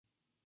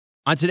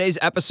On today's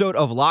episode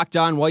of Locked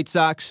On White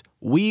Sox,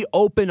 we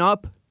open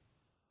up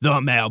the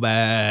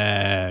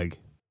mailbag.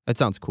 That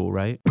sounds cool,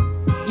 right?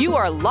 You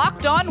are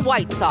Locked On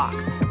White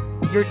Sox,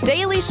 your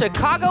daily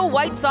Chicago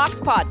White Sox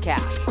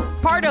podcast.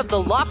 Part of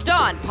the Locked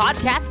On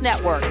Podcast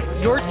Network,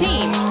 your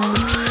team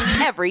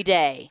every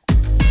day.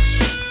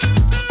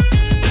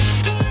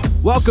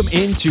 Welcome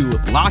into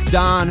Locked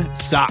On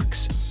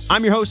Sox.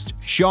 I'm your host,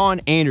 Sean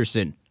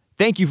Anderson.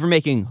 Thank you for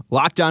making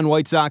Locked On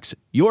White Sox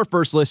your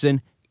first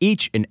listen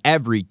each and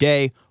every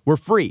day. We're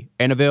free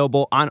and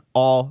available on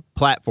all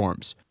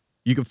platforms.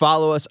 You can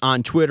follow us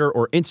on Twitter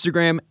or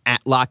Instagram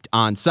at Locked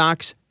On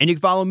Sox, and you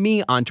can follow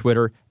me on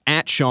Twitter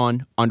at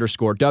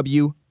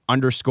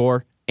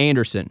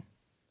Sean_W_Anderson.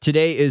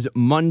 Today is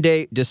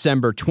Monday,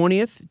 December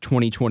 20th,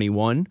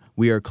 2021.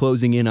 We are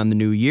closing in on the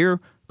new year,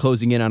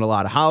 closing in on a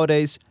lot of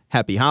holidays.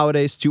 Happy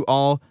holidays to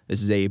all.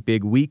 This is a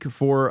big week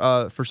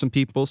for some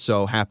people,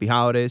 so happy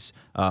holidays.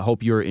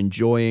 Hope you're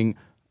enjoying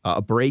a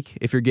break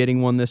if you're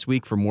getting one this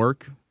week from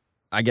work.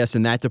 I guess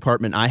in that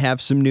department, I have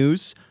some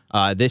news.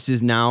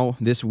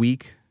 This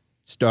week,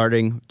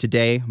 starting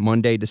today,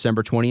 Monday,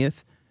 December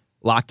 20th,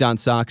 Locked On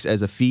Sox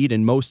as a feed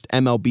and most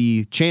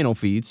MLB channel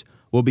feeds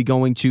will be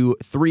going to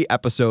 3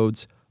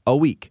 episodes a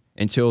week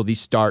until the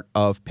start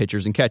of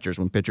Pitchers and Catchers,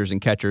 when Pitchers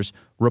and Catchers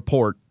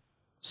report.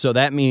 So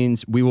that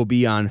means we will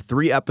be on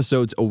 3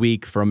 episodes a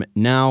week from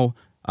now,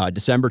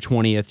 December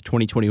 20th,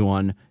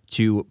 2021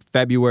 to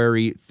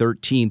February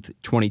 13th,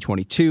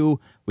 2022.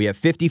 We have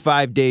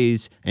 55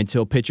 days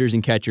until Pitchers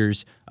and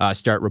Catchers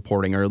start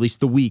reporting, or at least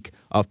the week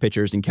of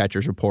Pitchers and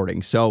Catchers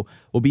reporting. So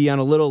we'll be on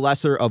a little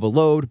lesser of a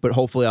load, but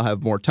hopefully I'll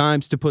have more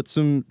times to put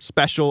some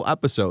special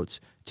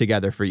episodes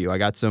together for you. I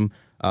got some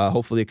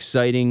hopefully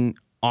exciting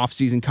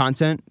off-season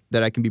content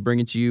that I can be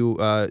bringing to you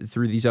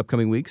through these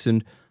upcoming weeks,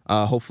 and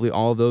hopefully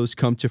all of those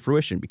come to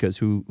fruition, because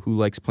who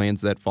likes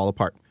plans that fall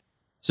apart?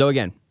 So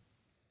again,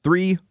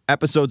 3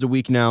 episodes a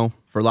week now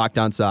for Locked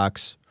On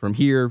Sox from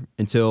here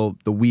until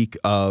the week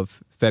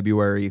of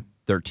February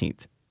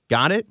 13th.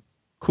 Got it?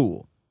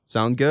 Cool.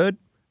 Sound good?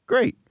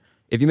 Great.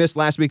 If you missed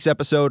last week's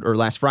episode or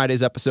last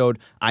Friday's episode,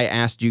 I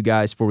asked you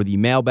guys for the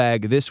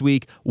mailbag this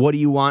week. What do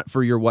you want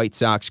for your White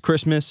Sox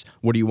Christmas?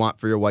 What do you want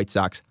for your White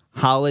Sox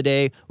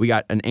holiday? We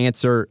got an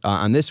answer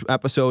on this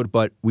episode,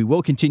 but we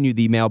will continue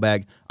the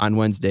mailbag on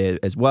Wednesday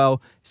as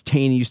well. As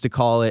Taney used to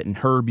call it and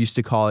Herb used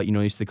to call it,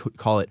 used to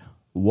call it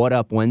What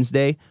Up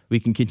Wednesday. We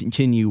can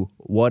continue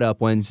What Up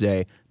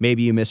Wednesday.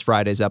 Maybe you missed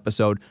Friday's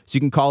episode, so you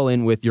can call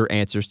in with your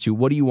answers to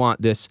what do you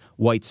want this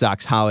White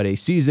Sox holiday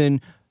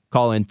season.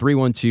 Call in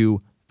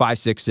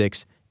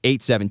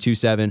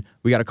 312-566-8727.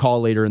 We got a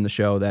call later in the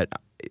show that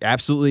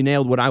absolutely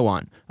nailed what I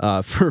want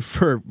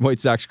for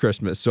White Sox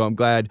Christmas, so I'm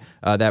glad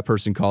that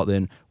person called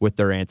in with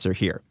their answer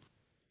here.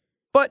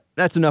 But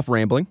that's enough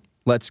rambling.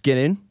 Let's get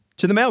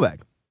into the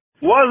mailbag.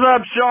 What's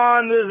up,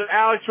 Sean? This is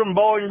Alex from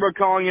Bolingbrook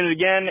calling in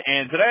again,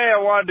 and today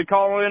I wanted to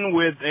call in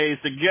with a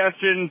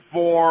suggestion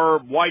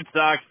for White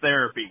Sox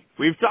therapy.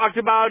 We've talked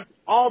about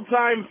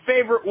all-time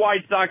favorite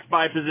White Sox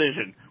by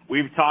position.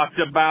 We've talked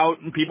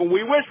about people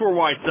we wish were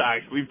White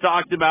Sox. We've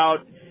talked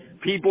about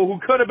people who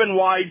could have been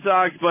White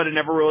Sox, but it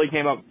never really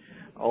came up.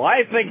 Well,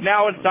 I think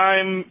now it's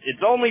time,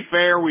 it's only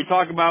fair, we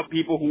talk about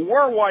people who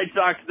were White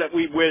Sox that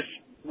we wish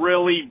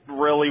really,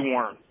 really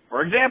weren't.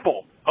 For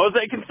example,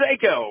 Jose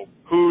Canseco,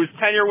 whose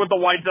tenure with the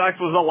White Sox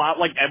was a lot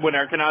like Edwin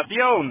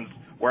Encarnacion's,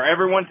 where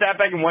everyone sat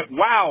back and went,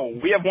 wow,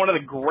 we have one of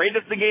the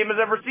greatest the game has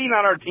ever seen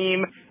on our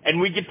team, and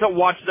we get to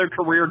watch their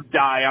career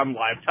die on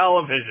live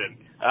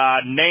television.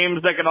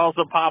 Names that could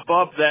also pop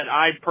up that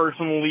I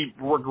personally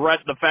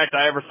regret the fact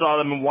I ever saw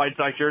them in White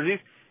Sox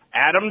jerseys: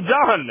 Adam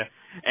Dunn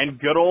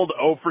and good old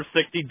 0 for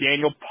 60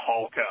 Daniel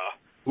Palka,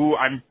 who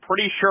I'm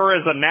pretty sure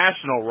is a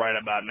National right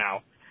about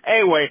now.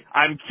 Anyway,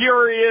 I'm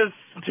curious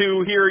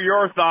to hear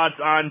your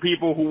thoughts on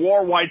people who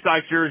wore White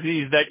Sox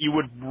jerseys that you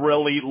would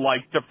really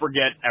like to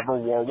forget ever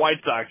wore White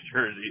Sox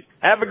jerseys.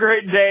 Have a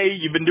great day.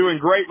 You've been doing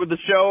great with the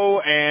show,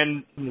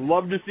 and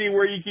love to see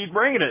where you keep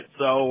bringing it.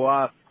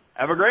 So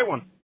have a great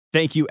one.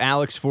 Thank you,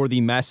 Alex, for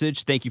the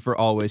message. Thank you for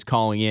always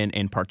calling in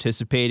and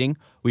participating.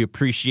 We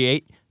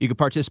appreciate. You can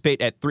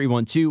participate at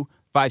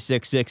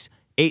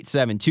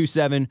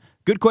 312-566-8727.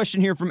 Good question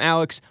here from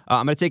Alex.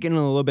 I'm going to take it in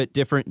a little bit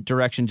different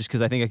direction just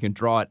because I think I can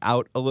draw it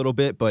out a little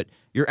bit, but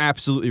you're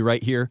absolutely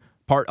right here.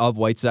 Part of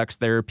White Sox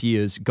therapy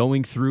is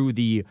going through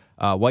the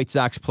White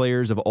Sox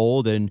players of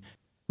old and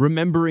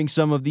remembering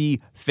some of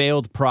the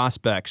failed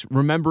prospects,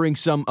 remembering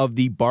some of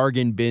the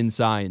bargain bin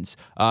signs,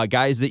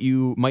 guys that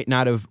you might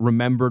not have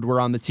remembered were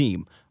on the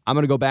team. I'm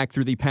going to go back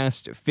through the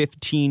past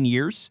 15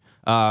 years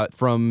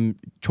from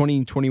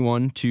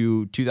 2021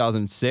 to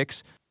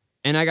 2006.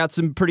 And I got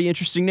some pretty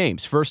interesting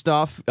names. First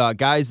off,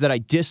 guys that I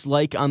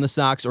dislike on the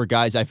Sox or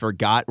guys I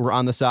forgot were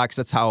on the Sox.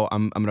 That's how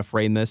I'm going to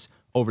frame this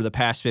over the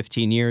past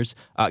 15 years.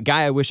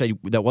 Guy I wish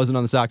that wasn't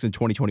on the Sox in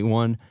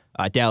 2021,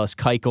 Dallas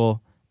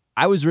Keuchel.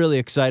 I was really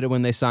excited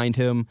when they signed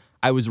him.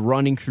 I was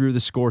running through the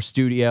Score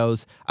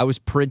studios. I was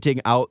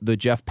printing out the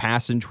Jeff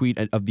Passan tweet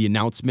of the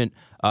announcement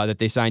that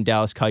they signed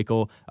Dallas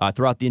Keuchel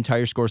throughout the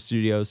entire Score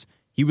studios.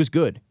 he was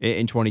good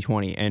in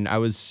 2020, and I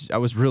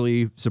was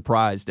really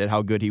surprised at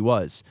how good he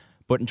was.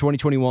 But in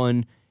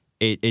 2021,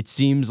 it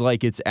seems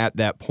like it's at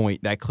that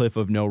point, that cliff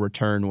of no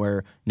return,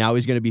 where now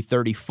he's going to be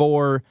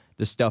 34,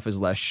 the stuff is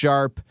less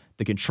sharp,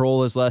 the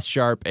control is less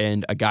sharp,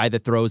 and a guy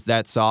that throws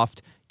that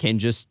soft can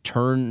just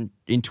turn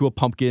into a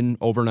pumpkin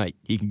overnight.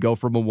 He can go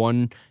from a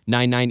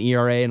 1.99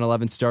 ERA in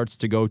 11 starts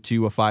to go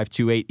to a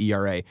 5.28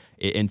 ERA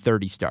in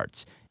 30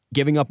 starts.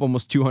 Giving up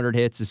almost 200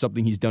 hits is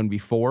something he's done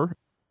before.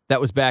 That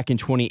was back in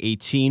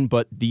 2018,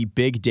 but the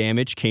big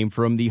damage came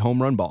from the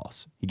home run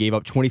balls. He gave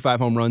up 25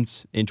 home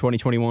runs in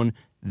 2021.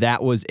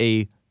 That was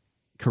a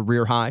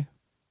career high.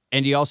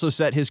 And he also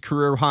set his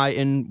career high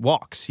in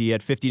walks. He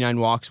had 59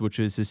 walks, which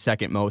was his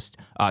second most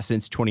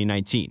since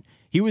 2019.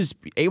 He was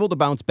able to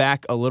bounce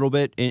back a little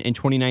bit in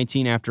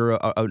 2019 after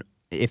an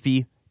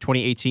iffy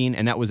 2018,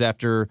 and that was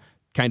after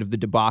kind of the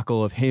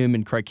debacle of him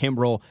and Craig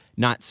Kimbrell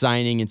not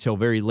signing until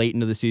very late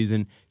into the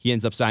season. He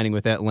ends up signing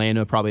with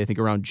Atlanta probably, I think,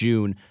 around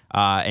June,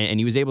 and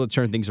he was able to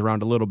turn things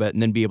around a little bit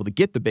and then be able to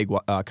get the big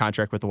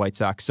contract with the White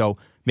Sox. So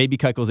maybe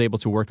Keuchel's able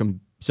to work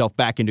himself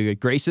back into good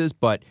graces,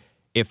 but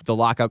if the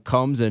lockout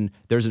comes and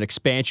there's an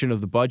expansion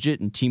of the budget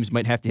and teams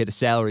might have to hit a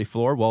salary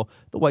floor, well,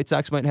 the White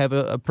Sox might have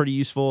a pretty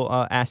useful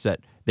asset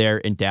there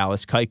in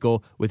Dallas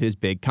Keuchel with his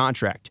big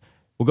contract.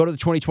 We'll go to the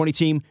 2020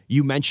 team.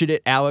 You mentioned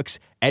it, Alex,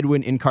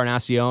 Edwin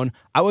Encarnacion.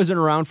 I wasn't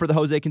around for the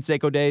Jose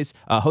Canseco days.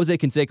 Jose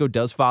Canseco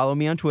does follow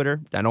me on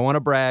Twitter. I don't want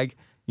to brag.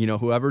 You know,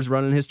 whoever's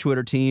running his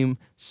Twitter team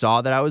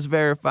saw that I was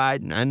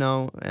verified. I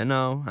know.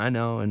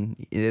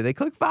 And they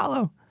click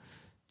follow.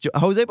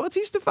 Jose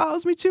Bautista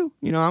follows me too.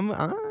 You know, I'm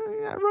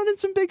running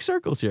some big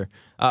circles here.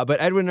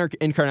 But Edwin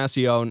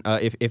Encarnacion,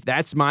 if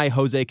that's my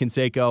Jose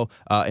Canseco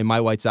in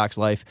my White Sox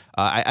life,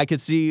 I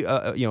could see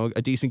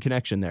a decent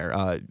connection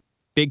there.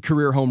 Big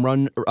career home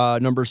run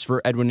numbers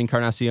for Edwin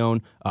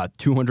Encarnacion,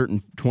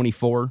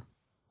 224.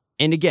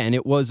 And again,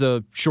 it was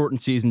a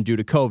shortened season due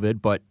to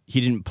COVID, but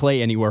he didn't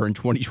play anywhere in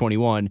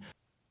 2021.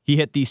 He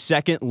hit the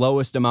second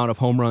lowest amount of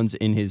home runs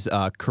in his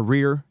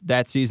career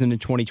that season in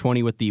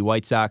 2020 with the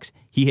White Sox.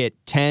 He hit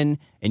 10,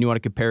 and you want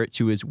to compare it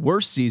to his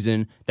worst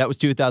season. That was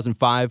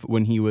 2005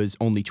 when he was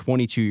only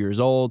 22 years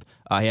old.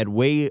 He had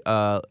way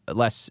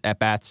less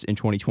at-bats in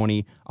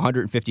 2020,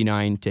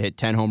 159 to hit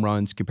 10 home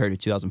runs compared to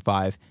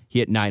 2005. He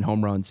hit 9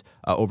 home runs,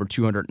 over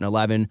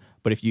 211.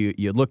 But if you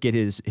look at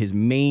his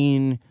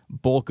main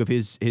bulk of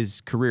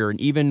his career,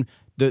 and even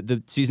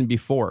the season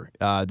before,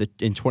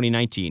 in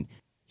 2019,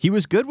 he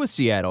was good with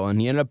Seattle,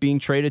 and he ended up being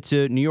traded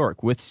to New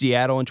York. With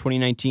Seattle in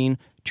 2019,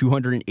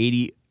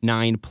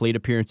 289 plate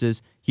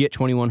appearances. He hit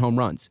 21 home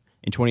runs.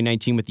 In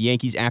 2019 with the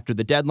Yankees after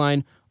the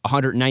deadline,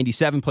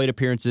 197 plate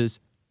appearances,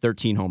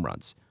 13 home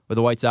runs. With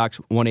the White Sox,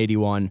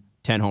 181,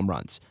 10 home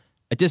runs.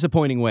 A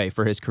disappointing way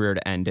for his career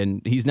to end,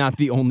 and he's not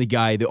the only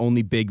guy, the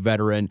only big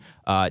veteran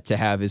to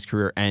have his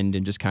career end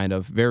and just kind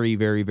of very,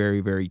 very, very,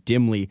 very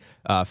dimly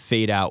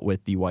fade out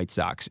with the White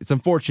Sox. It's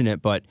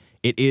unfortunate, but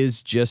it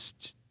is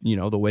just, you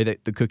know, the way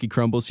that the cookie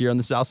crumbles here on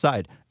the South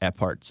Side at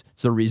parts.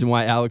 It's the reason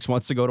why Alex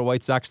wants to go to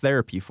White Sox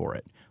therapy for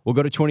it. We'll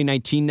go to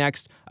 2019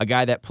 next, a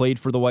guy that played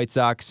for the White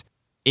Sox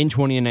in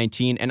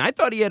 2019, and I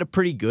thought he had a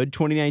pretty good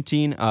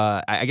 2019.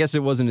 I guess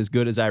it wasn't as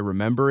good as I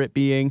remember it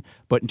being,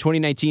 but in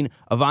 2019,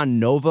 Ivan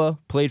Nova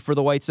played for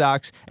the White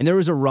Sox, and there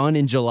was a run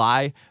in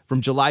July,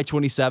 from July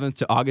 27th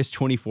to August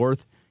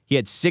 24th. He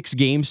had 6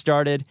 games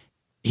started.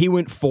 He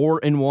went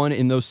 4-1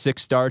 in those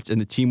 6 starts,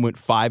 and the team went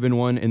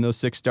 5-1 in those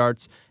 6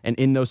 starts. And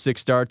in those 6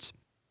 starts,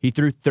 he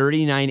threw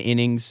 39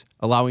 innings,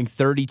 allowing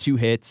 32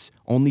 hits,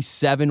 only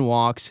 7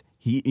 walks.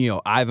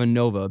 Ivan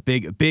Nova,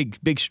 big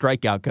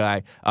strikeout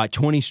guy,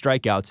 20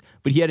 strikeouts,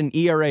 but he had an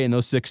ERA in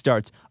those 6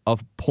 starts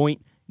of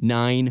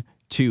 .92.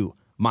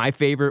 My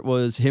favorite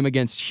was him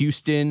against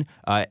Houston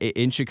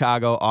in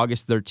Chicago,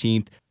 August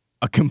 13th.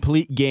 A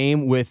complete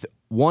game with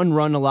 1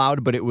 run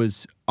allowed, but it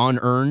was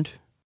unearned.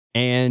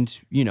 And,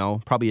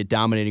 probably a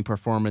dominating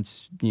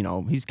performance.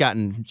 He's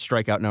gotten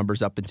strikeout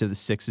numbers up into the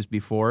 6s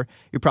before.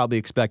 You're probably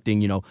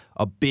expecting,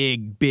 a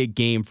big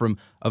game from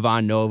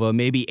Ivan Nova,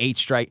 maybe 8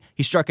 strike.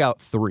 He struck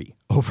out 3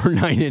 over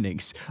 9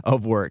 innings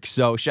of work.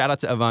 So shout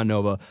out to Ivan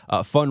Nova.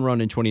 Fun run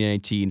in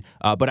 2019.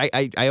 But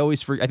I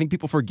think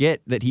people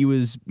forget that he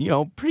was,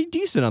 pretty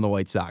decent on the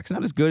White Sox.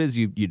 Not as good as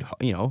you'd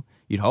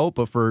hope,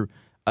 but for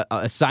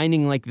a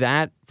signing like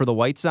that for the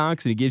White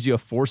Sox, and he gives you a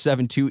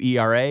 4.72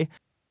 ERA.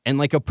 And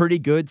like a pretty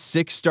good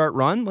 6-start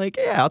run,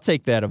 I'll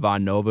take that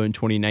Ivan Nova in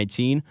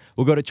 2019.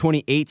 We'll go to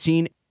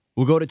 2018.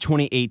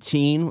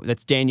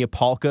 That's Daniel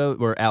Palka,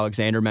 where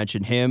Alexander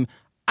mentioned him.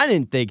 I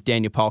didn't think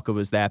Daniel Palka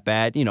was that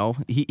bad.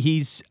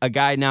 He's a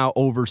guy now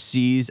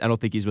overseas. I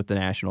don't think he's with the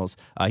Nationals.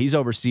 He's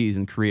overseas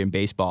in Korean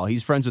baseball.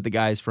 He's friends with the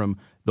guys from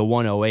the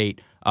 108.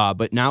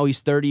 But now he's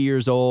 30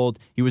 years old.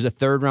 He was a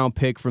 3rd-round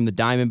pick from the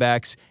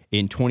Diamondbacks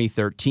in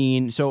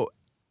 2013. So,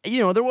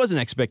 there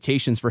wasn't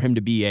expectations for him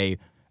to be a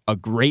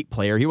great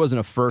player. He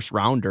wasn't a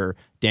 1st-rounder,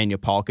 Daniel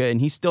Palka,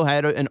 and he still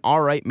had an all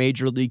right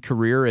major league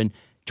career. And,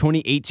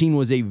 2018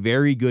 was a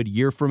very good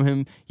year from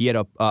him. He had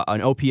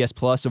an OPS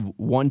plus of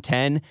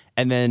 110,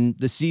 and then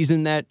the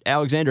season that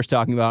Alexander's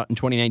talking about in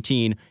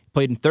 2019,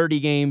 played in 30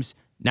 games,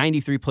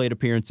 93 plate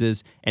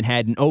appearances, and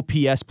had an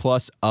OPS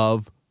plus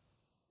of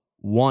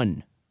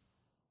 1.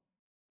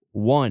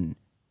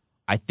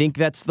 I think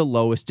that's the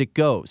lowest it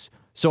goes.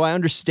 So I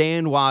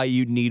understand why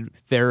you'd need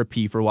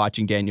therapy for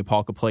watching Daniel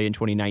Palka play in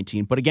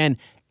 2019. But again,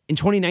 in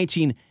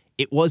 2019,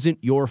 it wasn't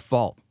your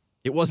fault.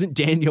 It wasn't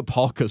Daniel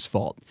Palka's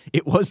fault.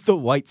 It was the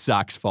White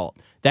Sox fault.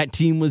 That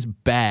team was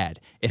bad.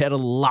 It had a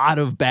lot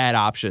of bad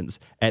options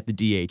at the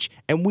DH,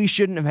 and we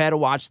shouldn't have had to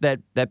watch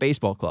that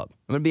baseball club.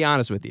 I'm going to be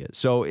honest with you.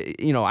 So,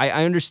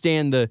 I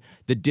understand the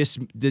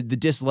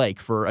dislike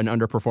for an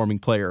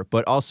underperforming player,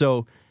 but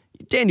also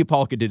Daniel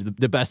Palka did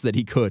the best that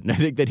he could, and I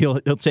think that he'll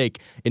take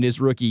in his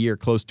rookie year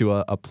close to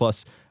a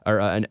plus or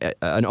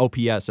an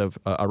OPS of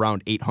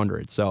around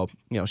 800. So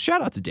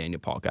shout out to Daniel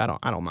Palka.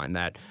 I don't mind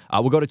that.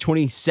 We'll go to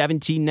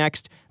 2017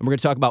 next, and we're going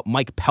to talk about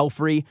Mike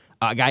Pelfrey,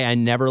 a guy I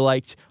never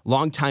liked,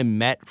 longtime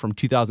Met from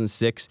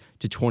 2006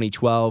 to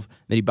 2012.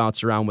 Then he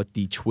bounced around with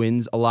the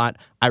Twins a lot.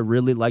 I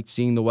really liked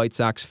seeing the White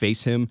Sox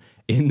face him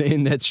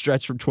in that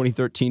stretch from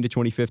 2013 to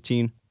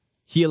 2015.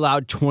 He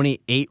allowed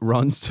 28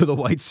 runs to the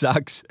White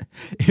Sox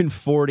in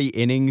 40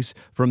 innings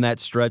from that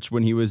stretch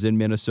when he was in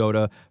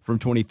Minnesota from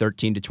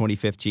 2013 to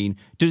 2015.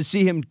 To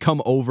see him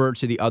come over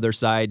to the other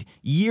side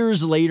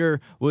years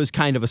later was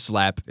kind of a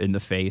slap in the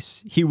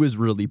face. He was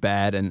really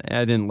bad, and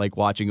I didn't like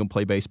watching him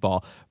play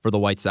baseball for the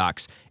White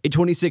Sox. In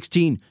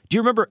 2016, do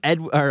you remember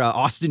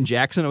Austin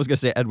Jackson? I was going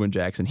to say Edwin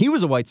Jackson. He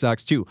was a White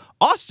Sox too.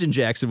 Austin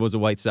Jackson was a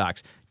White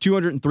Sox.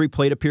 203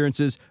 plate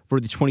appearances for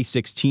the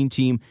 2016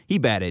 team. He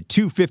batted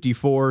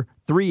 .254,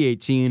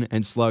 .318,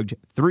 and slugged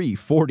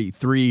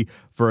 .343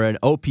 for an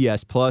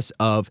OPS plus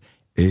of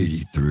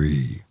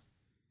 83.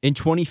 In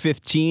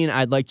 2015,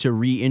 I'd like to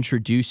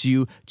reintroduce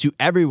you to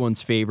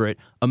everyone's favorite,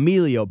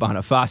 Emilio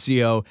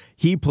Bonifacio.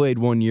 He played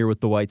 1 year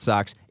with the White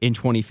Sox in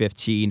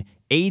 2015.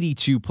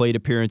 82 plate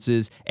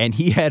appearances, and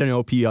he had an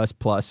OPS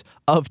plus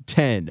of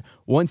 10,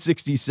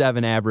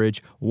 167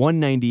 average,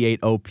 198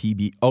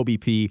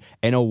 OBP,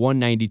 and a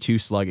 192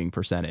 slugging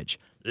percentage.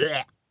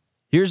 Blech.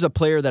 Here's a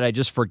player that I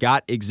just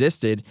forgot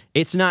existed.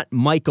 It's not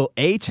Michael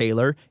A.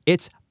 Taylor.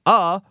 It's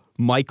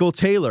Michael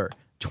Taylor,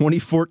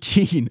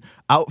 2014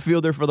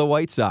 outfielder for the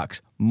White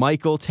Sox,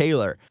 Michael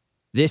Taylor.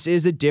 This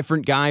is a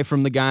different guy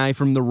from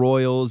the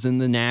Royals and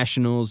the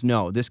Nationals.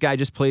 No, this guy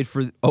just played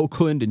for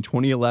Oakland in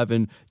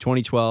 2011,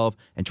 2012,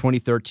 and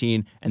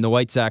 2013, and the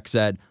White Sox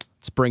said,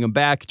 let's bring him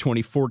back.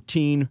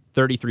 2014,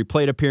 33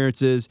 plate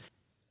appearances,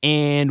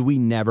 and we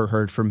never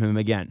heard from him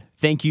again.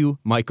 Thank you,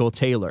 Michael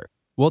Taylor.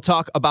 We'll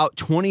talk about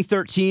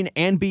 2013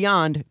 and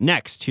beyond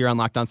next here on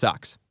Locked On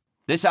Sox.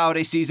 This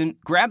holiday season,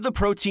 grab the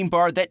protein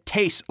bar that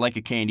tastes like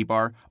a candy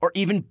bar, or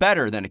even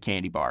better than a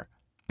candy bar.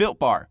 Built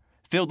Bar.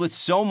 Filled with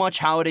so much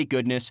holiday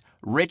goodness,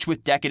 rich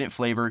with decadent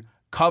flavor,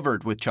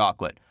 covered with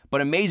chocolate, but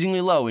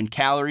amazingly low in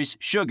calories,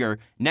 sugar,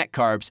 net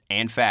carbs,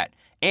 and fat.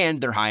 And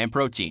they're high in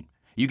protein.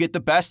 You get the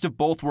best of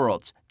both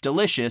worlds,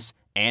 delicious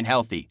and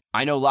healthy.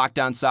 I know Locked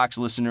On Sox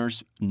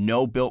listeners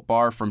know Built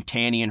Bar from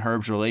Tanny and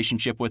Herb's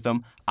relationship with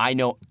them. I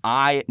know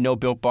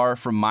Built Bar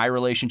from my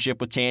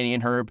relationship with Tanny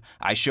and Herb.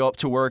 I show up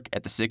to work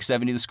at the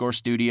 670 The Score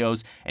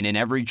studios, and in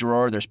every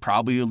drawer, there's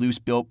probably a loose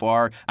Built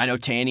Bar. I know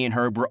Tanny and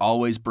Herb were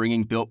always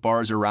bringing Built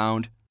Bars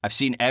around. I've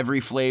seen every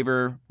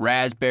flavor: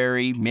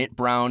 raspberry, mint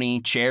brownie,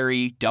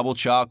 cherry, double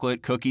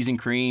chocolate, cookies and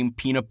cream,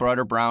 peanut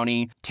butter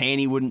brownie.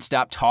 Tanny wouldn't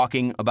stop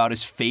talking about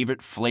his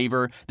favorite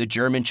flavor, the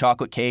German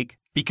chocolate cake,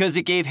 because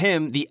it gave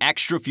him the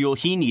extra fuel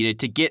he needed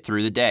to get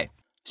through the day.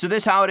 So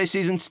this holiday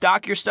season,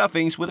 stock your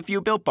stuffings with a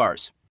few Built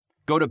Bars.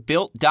 Go to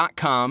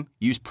Built.com,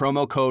 use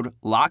promo code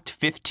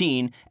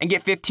LOCKED15, and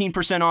get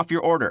 15% off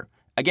your order.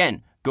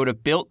 Again, go to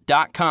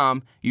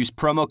Built.com, use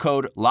promo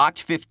code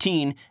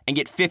LOCKED15, and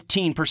get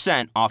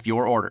 15% off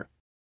your order.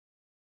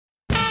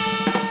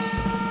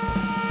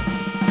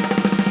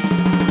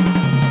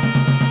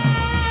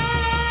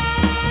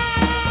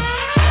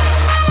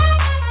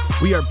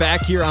 We are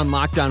back here on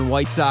Locked On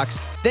White Sox.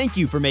 Thank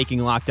you for making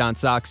Locked On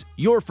Sox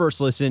your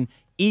first listen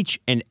each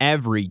and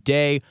every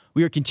day.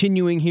 We are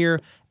continuing here.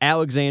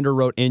 Alexander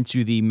wrote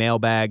into the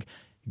mailbag,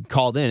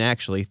 called in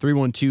actually,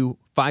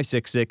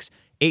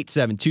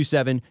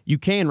 312-566-8727. You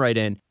can write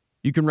in.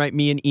 You can write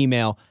me an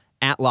email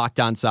at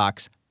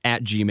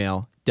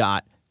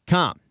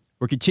lockedonsox@gmail.com.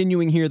 We're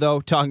continuing here, though,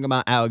 talking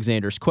about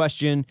Alexander's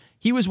question.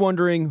 He was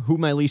wondering who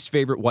my least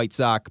favorite White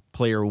Sox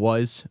player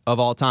was of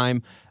all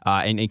time,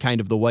 and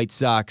kind of the White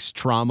Sox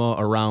trauma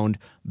around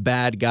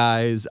bad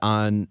guys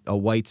on a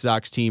White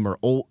Sox team or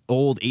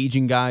old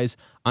aging guys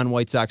on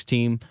White Sox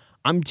team.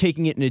 I'm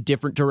taking it in a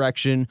different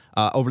direction.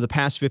 Over the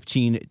past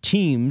 15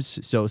 teams,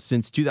 so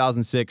since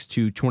 2006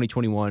 to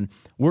 2021,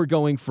 we're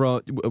going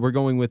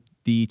with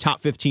the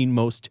top 15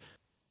 most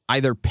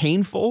either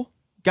painful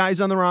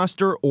guys on the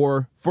roster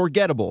or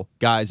forgettable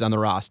guys on the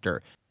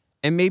roster.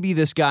 And maybe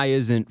this guy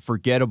isn't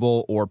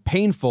forgettable or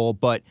painful,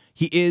 but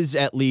he is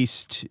at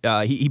least,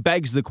 he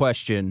begs the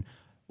question,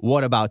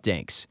 what about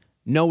Danks?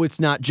 No, it's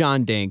not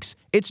John Danks.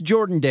 It's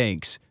Jordan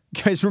Danks.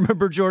 You guys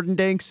remember Jordan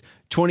Danks?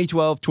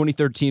 2012,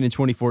 2013, and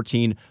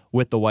 2014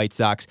 with the White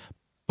Sox.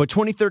 But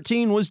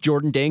 2013 was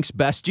Jordan Danks'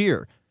 best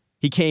year.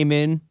 He came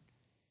in,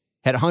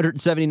 had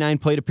 179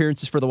 plate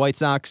appearances for the White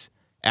Sox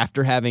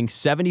after having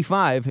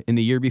 75 in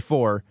the year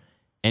before.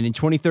 And in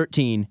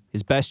 2013,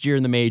 his best year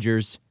in the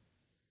majors,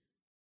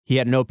 he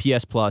had an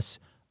OPS plus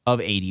of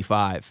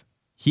 85.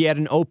 He had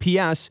an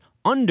OPS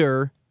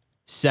under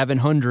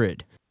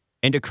 700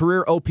 and a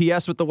career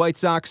OPS with the White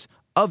Sox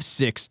of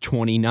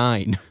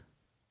 629.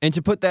 And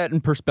to put that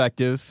in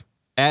perspective,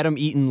 Adam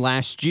Eaton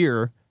last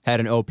year had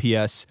an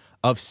OPS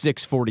of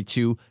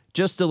 642,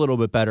 just a little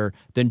bit better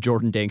than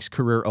Jordan Danks'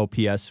 career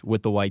OPS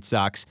with the White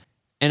Sox.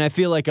 And I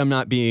feel like I'm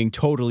not being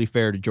totally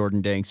fair to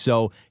Jordan Danks,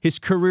 so his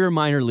career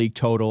minor league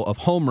total of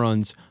home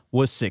runs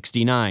was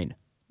 69.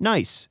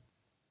 Nice.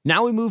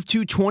 Now we move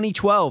to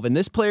 2012, and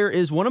this player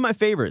is one of my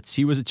favorites.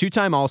 He was a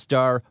 2-time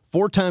All-Star,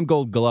 4-time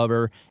Gold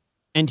Glover,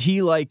 and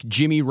he, like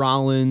Jimmy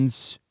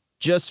Rollins,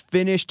 just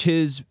finished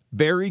his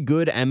very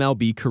good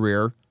MLB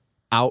career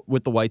out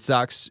with the White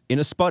Sox in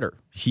a sputter.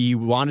 He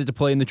wanted to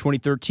play in the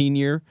 2013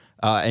 year,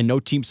 and no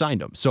team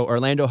signed him. So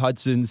Orlando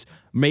Hudson's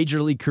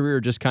major league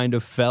career just kind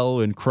of fell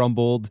and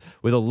crumbled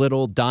with a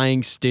little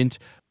dying stint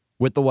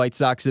with the White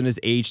Sox in his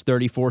age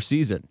 34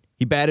 season.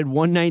 He batted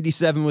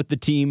 197 with the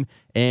team,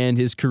 and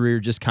his career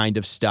just kind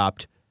of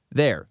stopped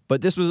there.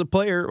 But this was a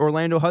player,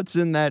 Orlando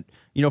Hudson, that,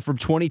 from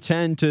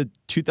 2010 to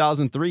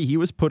 2003, he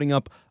was putting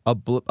up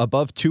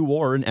above 2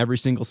 WAR in every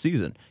single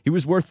season. He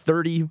was worth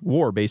 30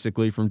 WAR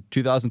basically from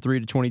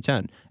 2003 to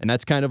 2010, and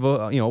that's kind of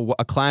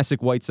a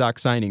classic White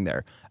Sox signing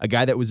there. A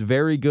guy that was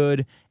very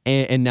good,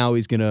 and now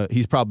he's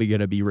probably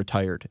gonna be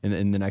retired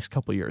in the next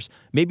couple of years.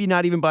 Maybe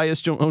not even by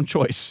his own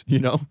choice.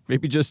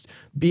 Maybe just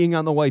being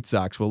on the White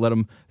Sox will let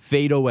him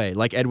fade away,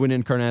 like Edwin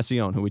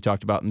Encarnacion, who we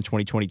talked about in the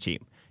 2020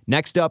 team.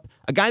 Next up,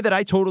 a guy that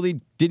I totally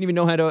didn't even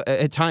know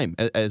had time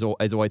as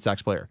a White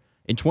Sox player.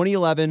 In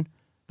 2011,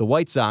 the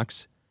White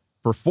Sox,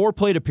 for 4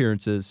 plate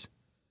appearances,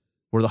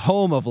 were the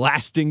home of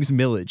Lastings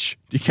Milledge.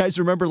 Do you guys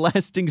remember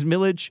Lastings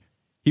Milledge?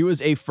 He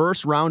was a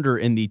first-rounder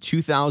in the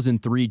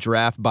 2003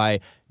 draft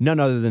by none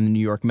other than the New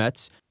York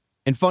Mets.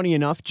 And funny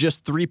enough,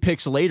 just 3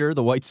 picks later,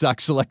 the White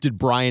Sox selected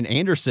Brian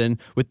Anderson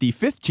with the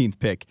 15th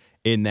pick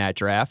in that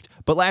draft.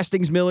 But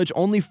Lastings Milledge,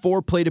 only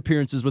 4 plate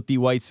appearances with the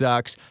White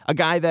Sox, a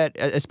guy that,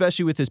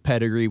 especially with his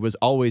pedigree, was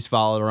always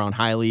followed around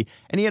highly,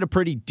 and he had a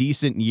pretty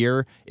decent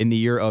year in the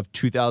year of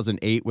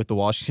 2008 with the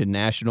Washington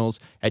Nationals,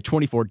 at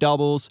 24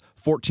 doubles,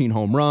 14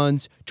 home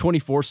runs,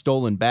 24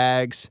 stolen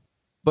bags.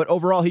 But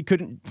overall, he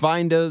couldn't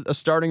find a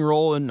starting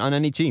role on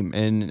any team,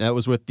 and that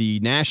was with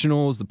the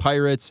Nationals, the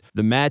Pirates,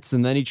 the Mets,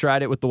 and then he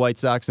tried it with the White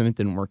Sox, and it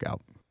didn't work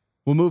out.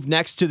 We'll move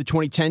next to the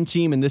 2010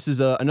 team, and this is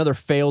another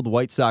failed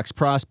White Sox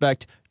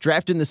prospect.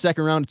 Drafted in the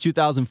second round of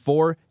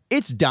 2004,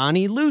 it's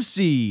Donnie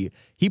Lucy.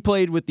 He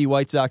played with the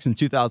White Sox in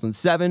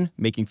 2007,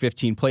 making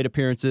 15 plate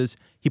appearances.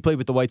 He played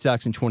with the White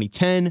Sox in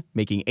 2010,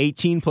 making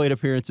 18 plate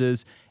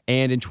appearances,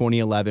 and in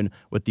 2011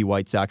 with the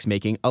White Sox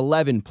making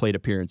 11 plate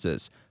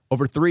appearances.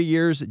 Over 3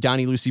 years,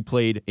 Donnie Lucy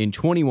played in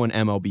 21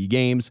 MLB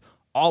games,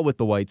 all with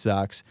the White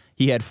Sox.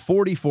 He had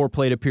 44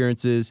 plate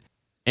appearances.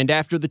 And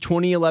after the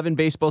 2011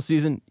 baseball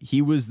season,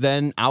 he was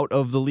then out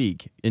of the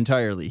league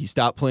entirely. He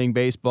stopped playing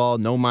baseball,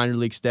 no minor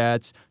league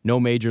stats, no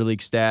major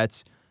league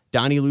stats.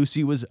 Donnie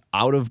Lucy was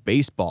out of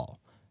baseball.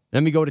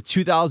 Then we go to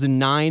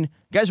 2009. You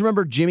guys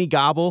remember Jimmy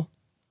Gobble?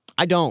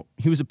 I don't.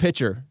 He was a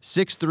pitcher,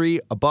 6'3",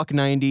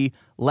 $190,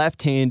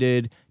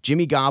 left-handed.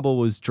 Jimmy Gobble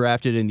was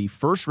drafted in the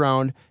first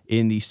round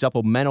in the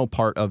supplemental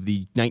part of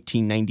the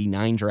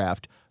 1999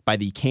 draft by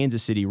the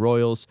Kansas City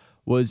Royals.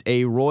 Was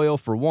a Royal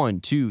for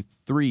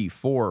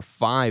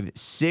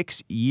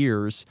 6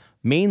 years,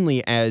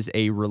 mainly as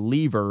a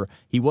reliever.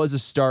 He was a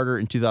starter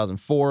in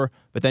 2004,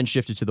 but then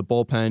shifted to the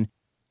bullpen.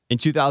 In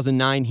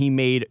 2009, he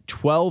made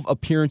 12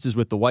 appearances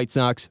with the White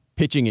Sox,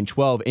 pitching in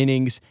 12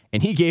 innings,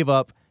 and he gave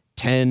up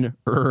 10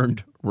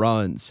 earned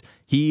runs.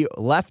 He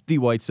left the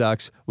White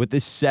Sox with a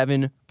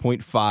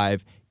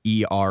 7.5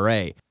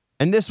 ERA.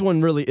 And this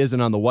one really isn't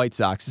on the White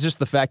Sox. It's just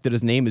the fact that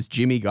his name is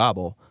Jimmy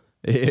Gobble.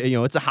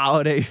 It's a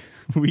holiday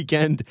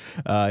weekend,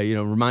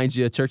 reminds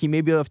you of turkey.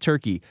 Maybe you'll have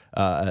turkey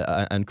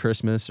on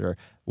Christmas or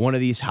one of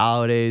these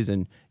holidays,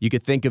 and you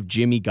could think of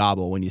Jimmy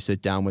Gobble when you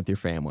sit down with your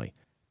family.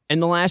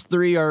 And the last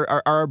 3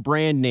 are our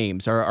brand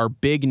names, our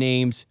big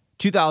names.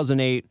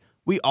 2008,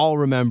 we all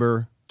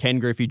remember Ken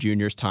Griffey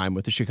Jr.'s time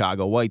with the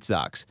Chicago White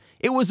Sox.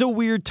 It was a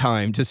weird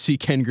time to see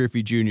Ken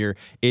Griffey Jr.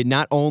 in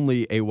not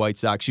only a White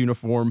Sox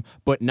uniform,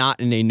 but not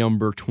in a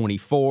number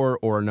 24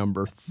 or a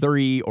number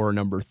 3 or a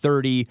number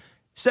 30.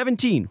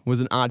 17 was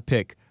an odd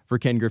pick for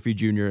Ken Griffey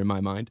Jr. in my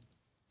mind.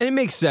 And it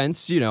makes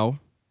sense,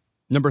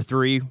 Number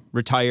 3,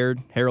 retired,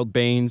 Harold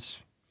Baines,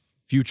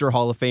 future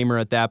Hall of Famer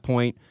at that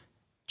point,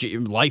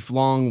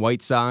 lifelong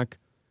White Sox,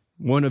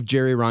 one of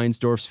Jerry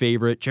Reinsdorf's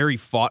favorite. Jerry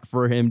fought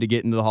for him to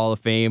get into the Hall of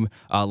Fame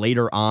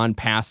later on,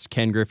 past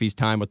Ken Griffey's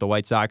time with the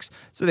White Sox,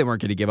 so they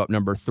weren't going to give up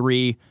number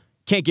 3.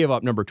 Can't give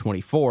up number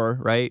 24,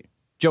 right?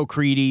 Joe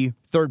Crede,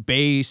 third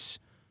base,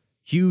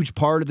 huge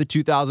part of the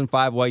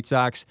 2005 White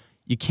Sox.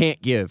 You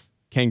can't give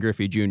Ken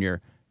Griffey Jr.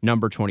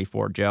 number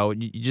 24, Joe.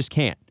 You just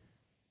can't.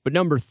 But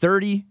number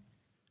 30,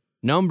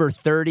 no.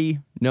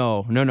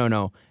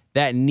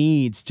 That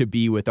needs to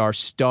be with our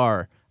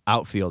star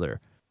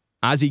outfielder,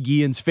 Ozzie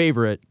Guillen's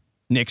favorite,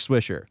 Nick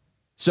Swisher.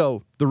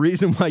 So the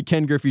reason why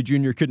Ken Griffey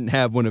Jr. couldn't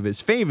have one of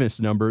his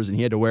famous numbers and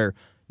he had to wear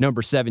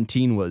number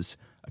 17 was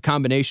a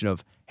combination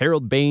of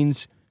Harold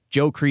Baines,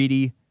 Joe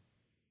Crede,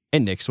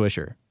 and Nick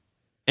Swisher.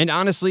 And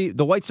honestly,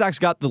 the White Sox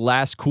got the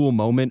last cool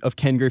moment of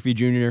Ken Griffey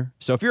Jr.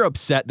 So if you're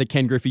upset that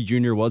Ken Griffey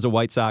Jr. was a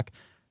White Sox,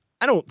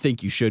 I don't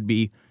think you should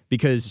be,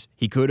 because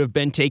he could have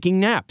been taking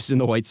naps in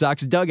the White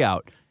Sox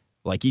dugout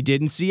like he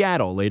did in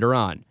Seattle later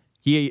on.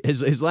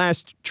 His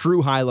last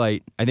true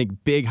highlight, I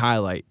think big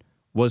highlight,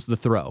 was the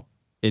throw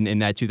in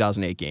that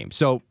 2008 game.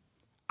 So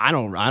I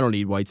don't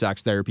need White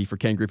Sox therapy for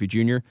Ken Griffey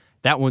Jr.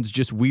 That one's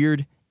just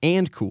weird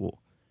and cool.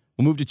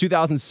 We'll move to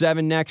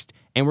 2007 next,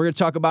 and we're going to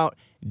talk about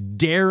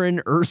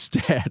Darren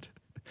Erstad,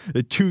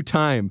 the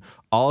two-time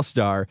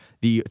All-Star,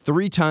 the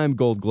three-time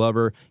Gold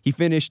Glover. He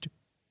finished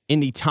in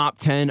the top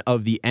 10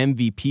 of the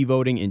MVP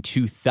voting in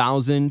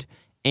 2000,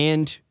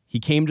 and he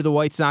came to the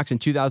White Sox in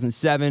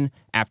 2007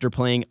 after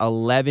playing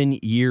 11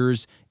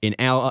 years in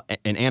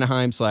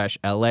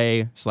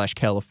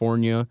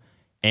Anaheim/LA/California.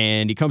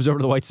 And he comes over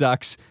to the White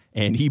Sox,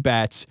 and he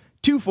bats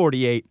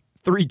 .248,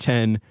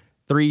 .310,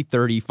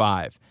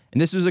 .335.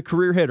 And this is a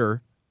career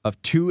hitter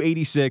of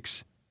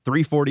 .286,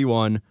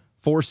 .341,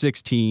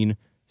 .416,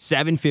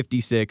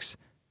 .756.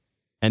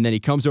 And then he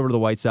comes over to the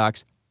White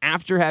Sox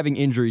after having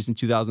injuries in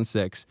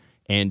 2006,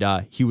 and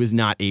he was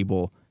not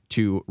able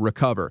to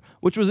recover,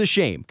 which was a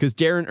shame, because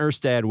Darren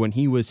Erstad, when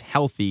he was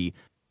healthy,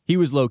 he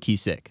was low-key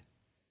sick.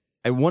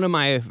 One of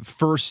my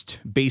first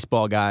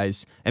baseball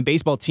guys and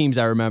baseball teams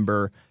I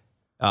remember,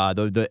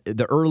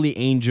 the early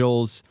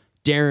Angels,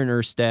 Darren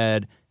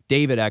Erstad,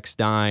 David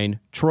Eckstein,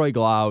 Troy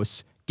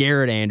Glaus,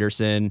 Garrett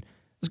Anderson.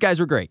 Those guys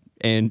were great.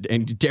 And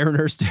Darren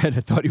Erstad,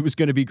 I thought he was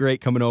going to be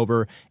great coming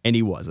over, and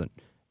he wasn't.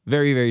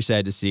 Very, very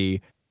sad to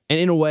see. And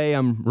in a way,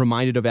 I'm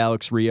reminded of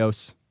Alex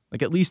Rios.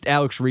 Like, at least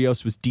Alex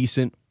Rios was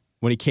decent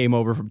when he came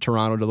over from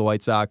Toronto to the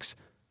White Sox.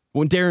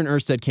 When Darren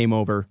Erstad came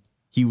over,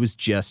 he was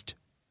just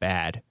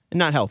bad and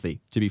not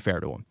healthy, to be fair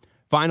to him.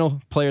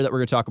 Final player that we're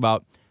going to talk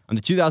about on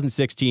the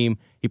 2006 team.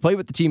 He played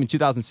with the team in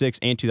 2006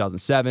 and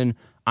 2007.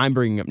 I'm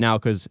bringing him up now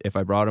because if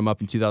I brought him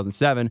up in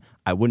 2007,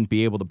 I wouldn't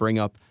be able to bring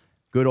up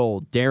good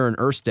old Darren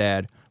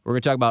Erstad. We're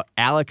going to talk about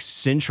Alex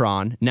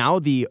Cintron, now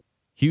the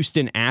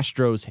Houston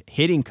Astros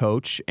hitting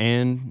coach.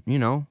 And,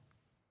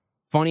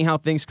 funny how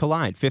things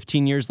collide.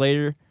 15 years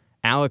later,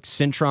 Alex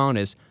Cintron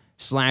is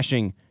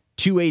slashing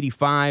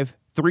 .285,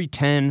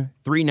 .310,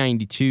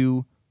 .392,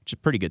 which is a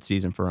pretty good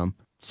season for him.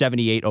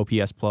 78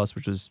 OPS plus,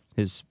 which was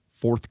his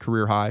fourth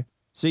career high.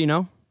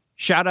 So,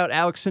 shout out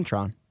Alex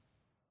Cintron.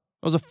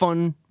 It was a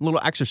fun little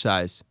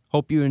exercise.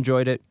 Hope you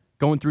enjoyed it.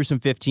 Going through some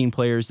 15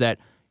 players that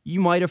you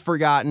might have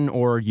forgotten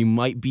or you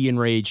might be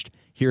enraged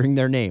hearing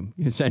their name.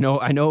 Because I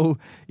know,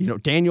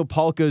 Daniel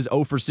Palka's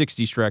 0 for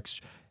 60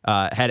 stretch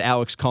had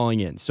Alex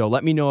calling in. So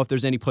let me know if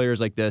there's any players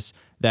like this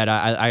that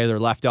I either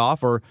left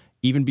off or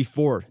even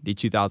before the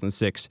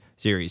 2006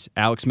 series.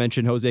 Alex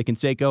mentioned Jose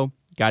Canseco.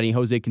 Got any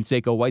Jose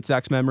Canseco White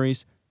Sox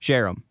memories?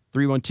 Share them.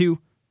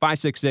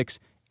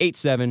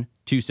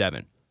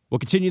 312-566-8727. We'll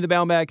continue the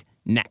mailbag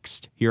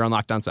next here on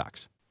Locked On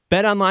Sox.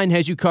 BetOnline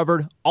has you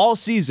covered all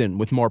season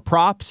with more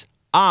props,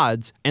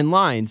 odds, and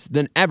lines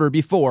than ever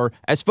before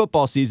as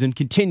football season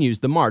continues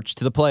the march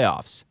to the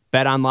playoffs.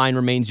 BetOnline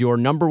remains your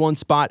number one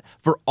spot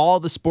for all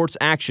the sports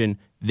action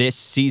this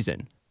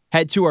season.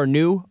 Head to our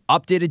new,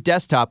 updated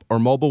desktop or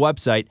mobile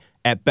website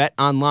at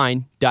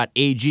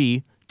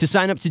betonline.ag to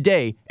sign up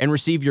today and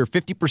receive your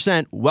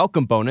 50%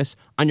 welcome bonus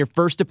on your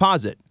first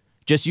deposit.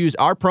 Just use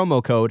our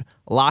promo code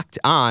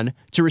LOCKEDON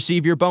to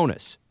receive your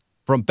bonus.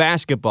 From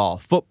basketball,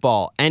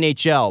 football,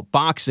 NHL,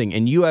 boxing,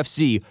 and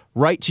UFC,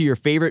 right to your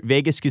favorite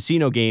Vegas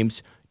casino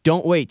games,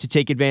 don't wait to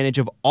take advantage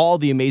of all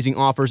the amazing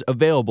offers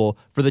available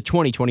for the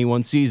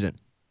 2021 season.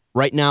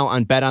 Right now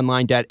on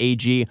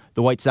betonline.ag,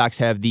 the White Sox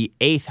have the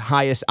 8th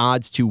highest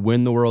odds to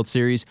win the World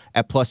Series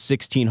at plus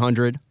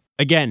 1,600.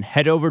 Again,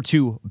 head over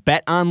to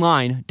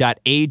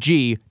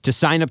betonline.ag to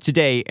sign up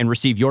today and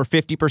receive your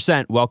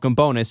 50% welcome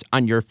bonus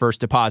on your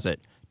first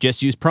deposit.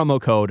 Just use promo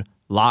code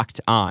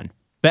LOCKEDON.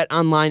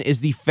 BetOnline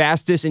is the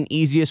fastest and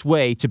easiest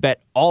way to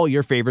bet all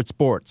your favorite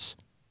sports.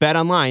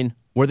 BetOnline,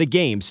 where the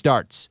game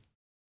starts.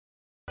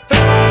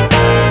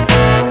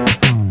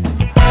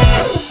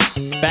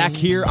 Back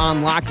here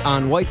on Locked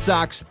On White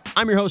Sox,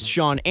 I'm your host,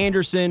 Sean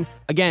Anderson.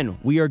 Again,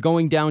 we are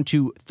going down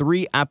to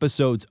 3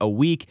 episodes a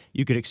week.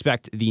 You could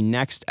expect the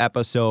next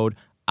episode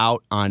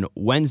out on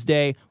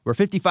Wednesday. We're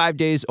 55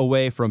 days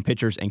away from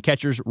pitchers and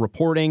catchers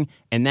reporting,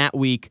 and that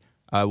week,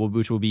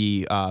 which will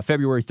be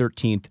February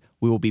 13th,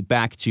 we will be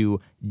back to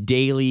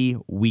daily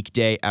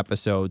weekday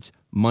episodes,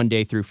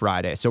 Monday through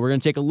Friday. So we're going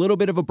to take a little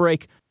bit of a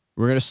break.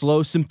 We're going to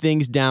slow some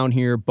things down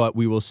here, but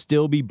I will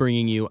still be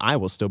bringing you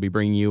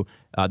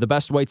the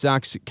best White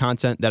Sox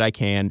content that I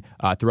can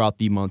throughout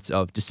the months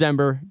of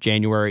December,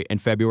 January,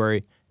 and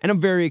February. And I'm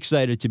very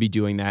excited to be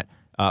doing that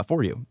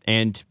for you.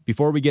 And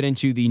before we get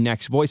into the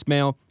next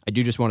voicemail, I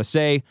do just want to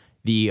say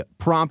the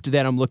prompt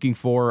that I'm looking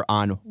for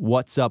on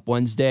What's Up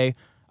Wednesday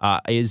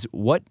is,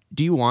 what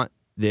do you want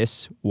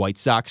this White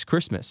Sox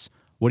Christmas?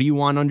 What do you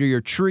want under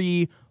your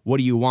tree? What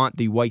do you want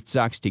the White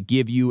Sox to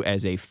give you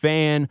as a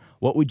fan?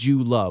 What would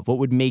you love? What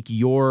would make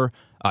your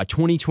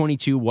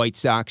 2022 White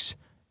Sox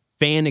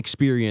fan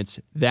experience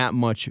that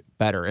much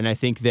better? And I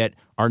think that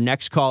our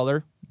next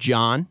caller,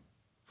 John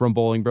from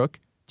Bolingbrook,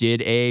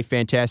 did a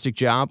fantastic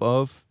job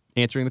of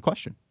answering the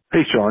question.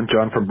 Hey, Sean.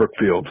 John from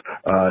Brookfield.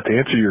 To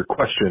answer your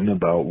question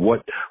about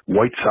what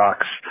White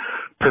Sox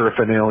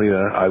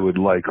paraphernalia I would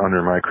like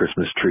under my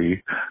Christmas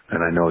tree,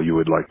 and I know you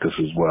would like this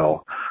as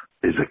well,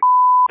 is a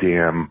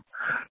damn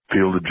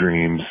Field of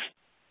Dreams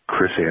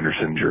Chris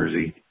Anderson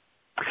jersey.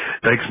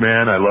 Thanks,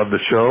 man. I love the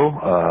show.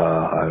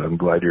 I'm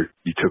glad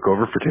you took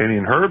over for Tanny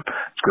and Herb.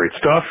 It's great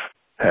stuff.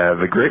 Have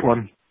a great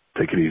one.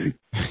 Take it easy.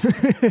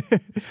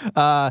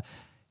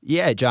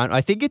 Yeah, John,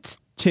 I think it's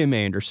Tim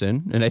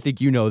Anderson, and I think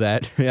you know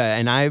that.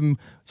 And I'm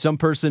some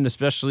person,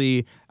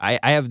 especially, I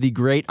have the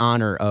great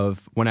honor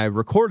of, when I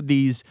record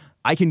these,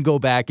 I can go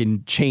back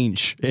and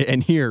change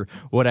and hear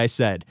what I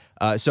said.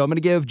 So I'm going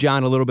to give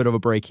John a little bit of a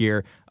break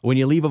here. When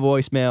you leave a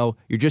voicemail,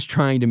 you're just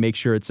trying to make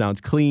sure it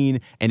sounds clean,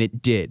 and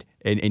it did.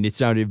 And it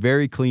sounded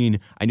very clean.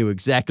 I knew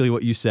exactly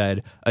what you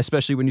said,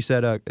 especially when you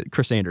said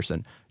Chris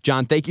Anderson.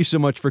 John, thank you so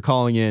much for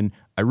calling in.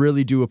 I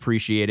really do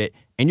appreciate it.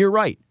 And you're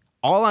right.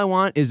 All I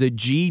want is a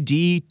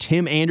GD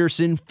Tim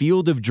Anderson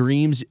Field of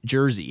Dreams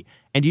jersey.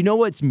 And you know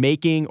what's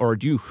making, or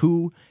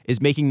who is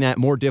making that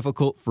more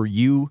difficult for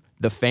you,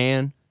 the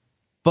fan?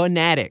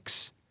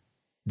 Fanatics,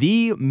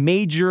 the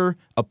major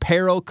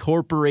apparel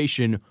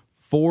corporation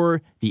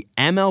for the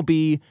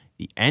MLB,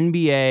 the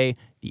NBA,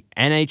 the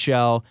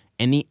NHL,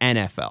 and the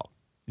NFL.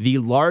 The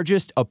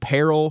largest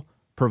apparel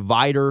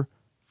provider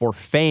for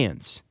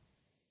fans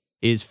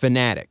is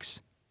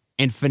Fanatics.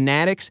 And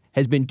Fanatics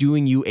has been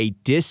doing you a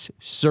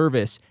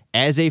disservice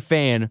as a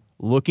fan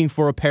looking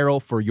for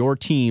apparel for your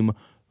team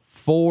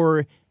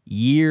for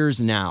years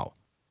now.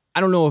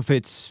 I don't know if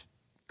it's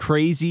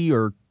crazy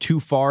or too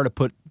far to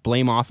put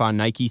blame off on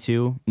Nike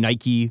too.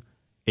 Nike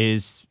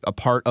is a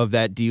part of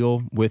that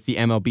deal with the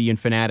MLB and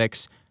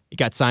Fanatics. It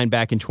got signed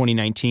back in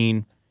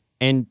 2019.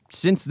 And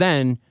since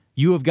then,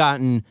 you have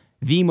gotten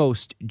the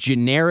most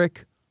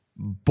generic,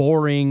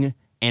 boring,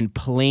 and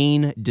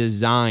plain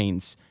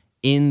designs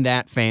in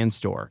that fan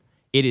store.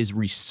 It is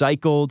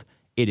recycled,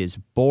 it is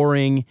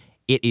boring,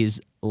 it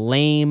is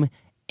lame,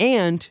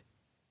 and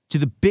to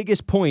the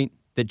biggest point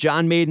that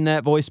John made in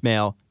that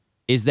voicemail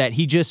is that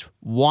he just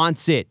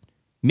wants it,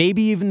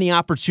 maybe even the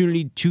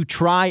opportunity to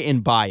try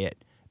and buy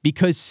it,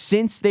 because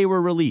since they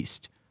were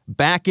released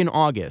back in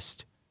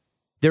August,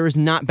 there has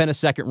not been a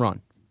second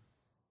run.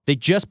 They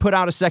just put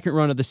out a second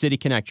run of the City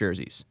Connect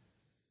jerseys.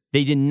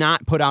 They did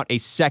not put out a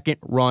second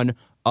run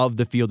of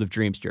the Field of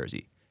Dreams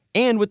jersey.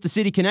 And with the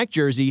City Connect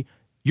jersey,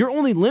 you're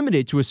only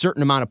limited to a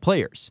certain amount of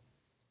players.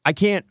 I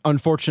can't,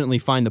 unfortunately,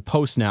 find the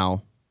post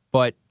now,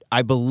 but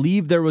I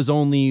believe there was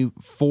only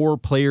 4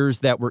 players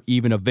that were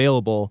even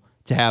available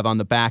to have on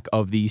the back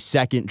of the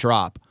second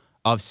drop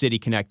of City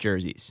Connect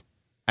jerseys.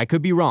 I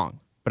could be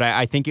wrong, but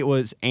I think it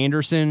was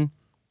Anderson,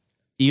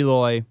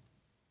 Eloy,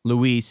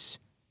 Luis,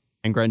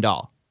 and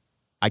Grandal.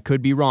 I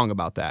could be wrong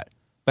about that,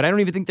 but I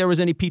don't even think there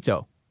was any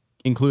Pito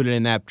included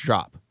in that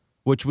drop,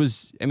 which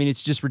was,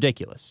 it's just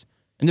ridiculous.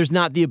 And there's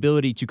not the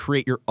ability to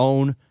create your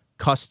own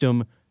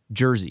custom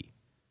jersey.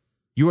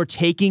 You are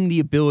taking the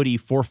ability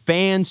for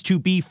fans to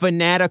be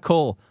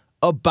fanatical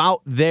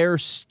about their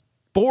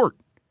sport,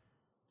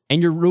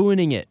 and you're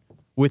ruining it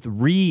with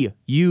reused,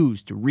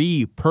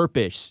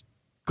 repurposed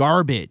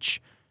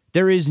garbage.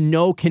 There is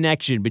no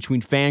connection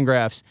between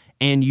Fangraphs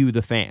and you,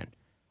 the fan.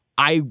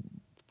 I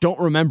don't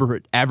remember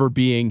it ever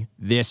being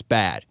this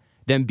bad,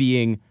 them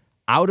being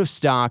out of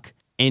stock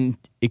and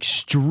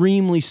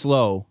extremely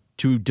slow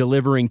to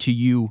delivering to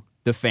you,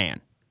 the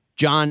fan.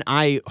 John,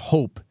 I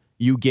hope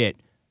you get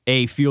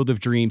a Field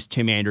of Dreams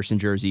Tim Anderson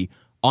jersey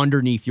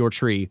underneath your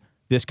tree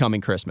this coming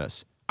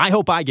Christmas. I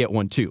hope I get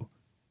one too.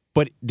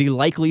 But the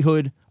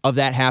likelihood of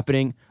that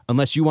happening,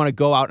 unless you want to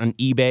go out on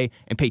eBay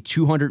and pay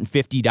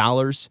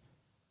 $250,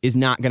 is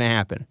not going to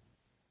happen.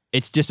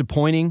 It's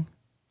disappointing.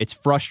 It's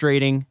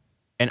frustrating.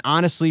 And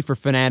honestly, for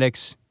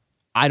Fanatics,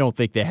 I don't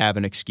think they have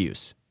an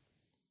excuse.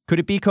 Could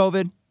it be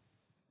COVID?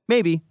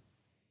 Maybe.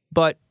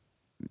 But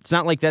it's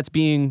not like that's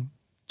being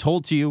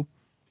told to you.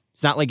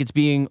 It's not like it's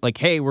being like,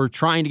 hey, we're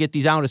trying to get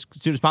these out as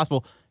soon as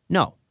possible.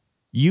 No.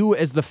 You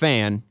as the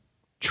fan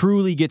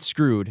truly get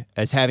screwed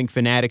as having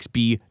Fanatics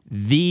be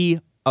the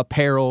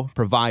apparel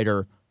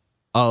provider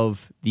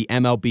of the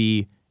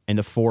MLB and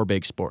the 4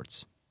 big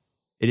sports.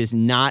 It is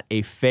not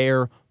a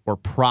fair or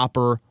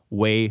proper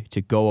way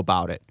to go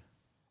about it.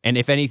 And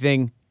if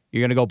anything,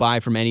 you're going to go buy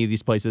from any of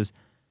these places,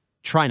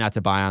 try not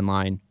to buy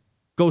online.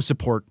 Go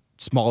support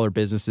smaller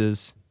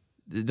businesses.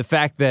 the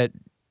fact that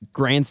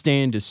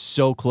Grandstand is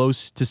so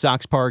close to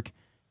Sox Park,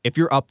 if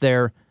you're up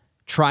there,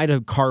 try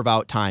to carve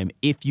out time,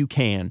 if you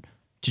can,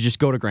 to just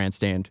go to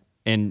Grandstand.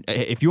 And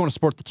if you want to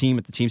support the team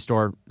at the team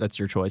store, that's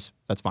your choice.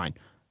 That's fine.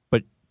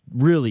 But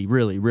really,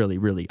 really, really,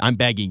 really, I'm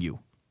begging you,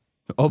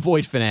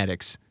 avoid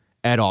Fanatics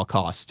at all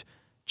cost.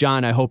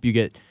 John, I hope you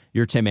get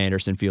your Tim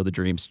Anderson Field of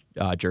Dreams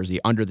jersey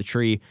under the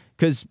tree,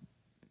 because,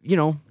 you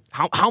know,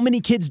 how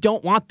many kids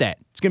don't want that?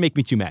 It's going to make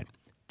me too mad.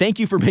 Thank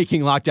you for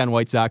making Locked On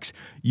White Sox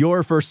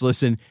your first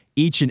listen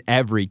each and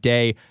every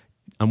day.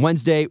 On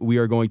Wednesday, we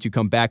are going to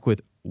come back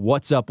with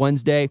What's Up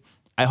Wednesday.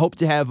 I hope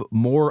to have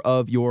more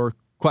of your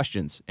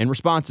questions and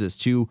responses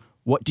to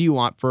what do you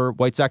want for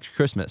White Sox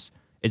Christmas?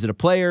 Is it a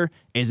player?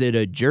 Is it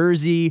a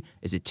jersey?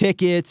 Is it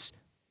tickets?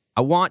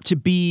 I want to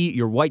be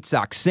your White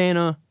Sox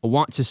Santa. I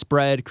want to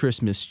spread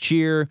Christmas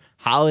cheer,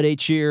 holiday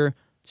cheer.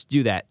 Let's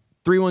do that.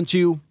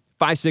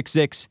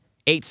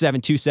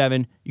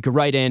 312-566-8727. You can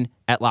write in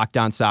at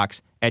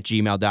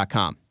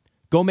lockedonsox@gmail.com.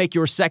 Go make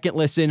your second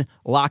listen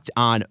Locked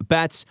On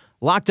Bets.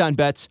 Locked On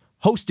Bets,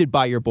 hosted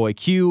by your boy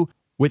Q,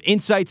 with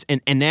insights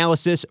and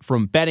analysis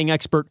from betting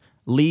expert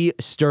Lee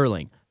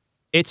Sterling.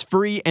 It's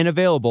free and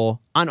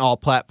available on all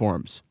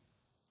platforms.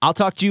 I'll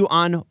talk to you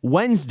on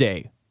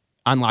Wednesday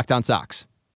on Locked On Sox.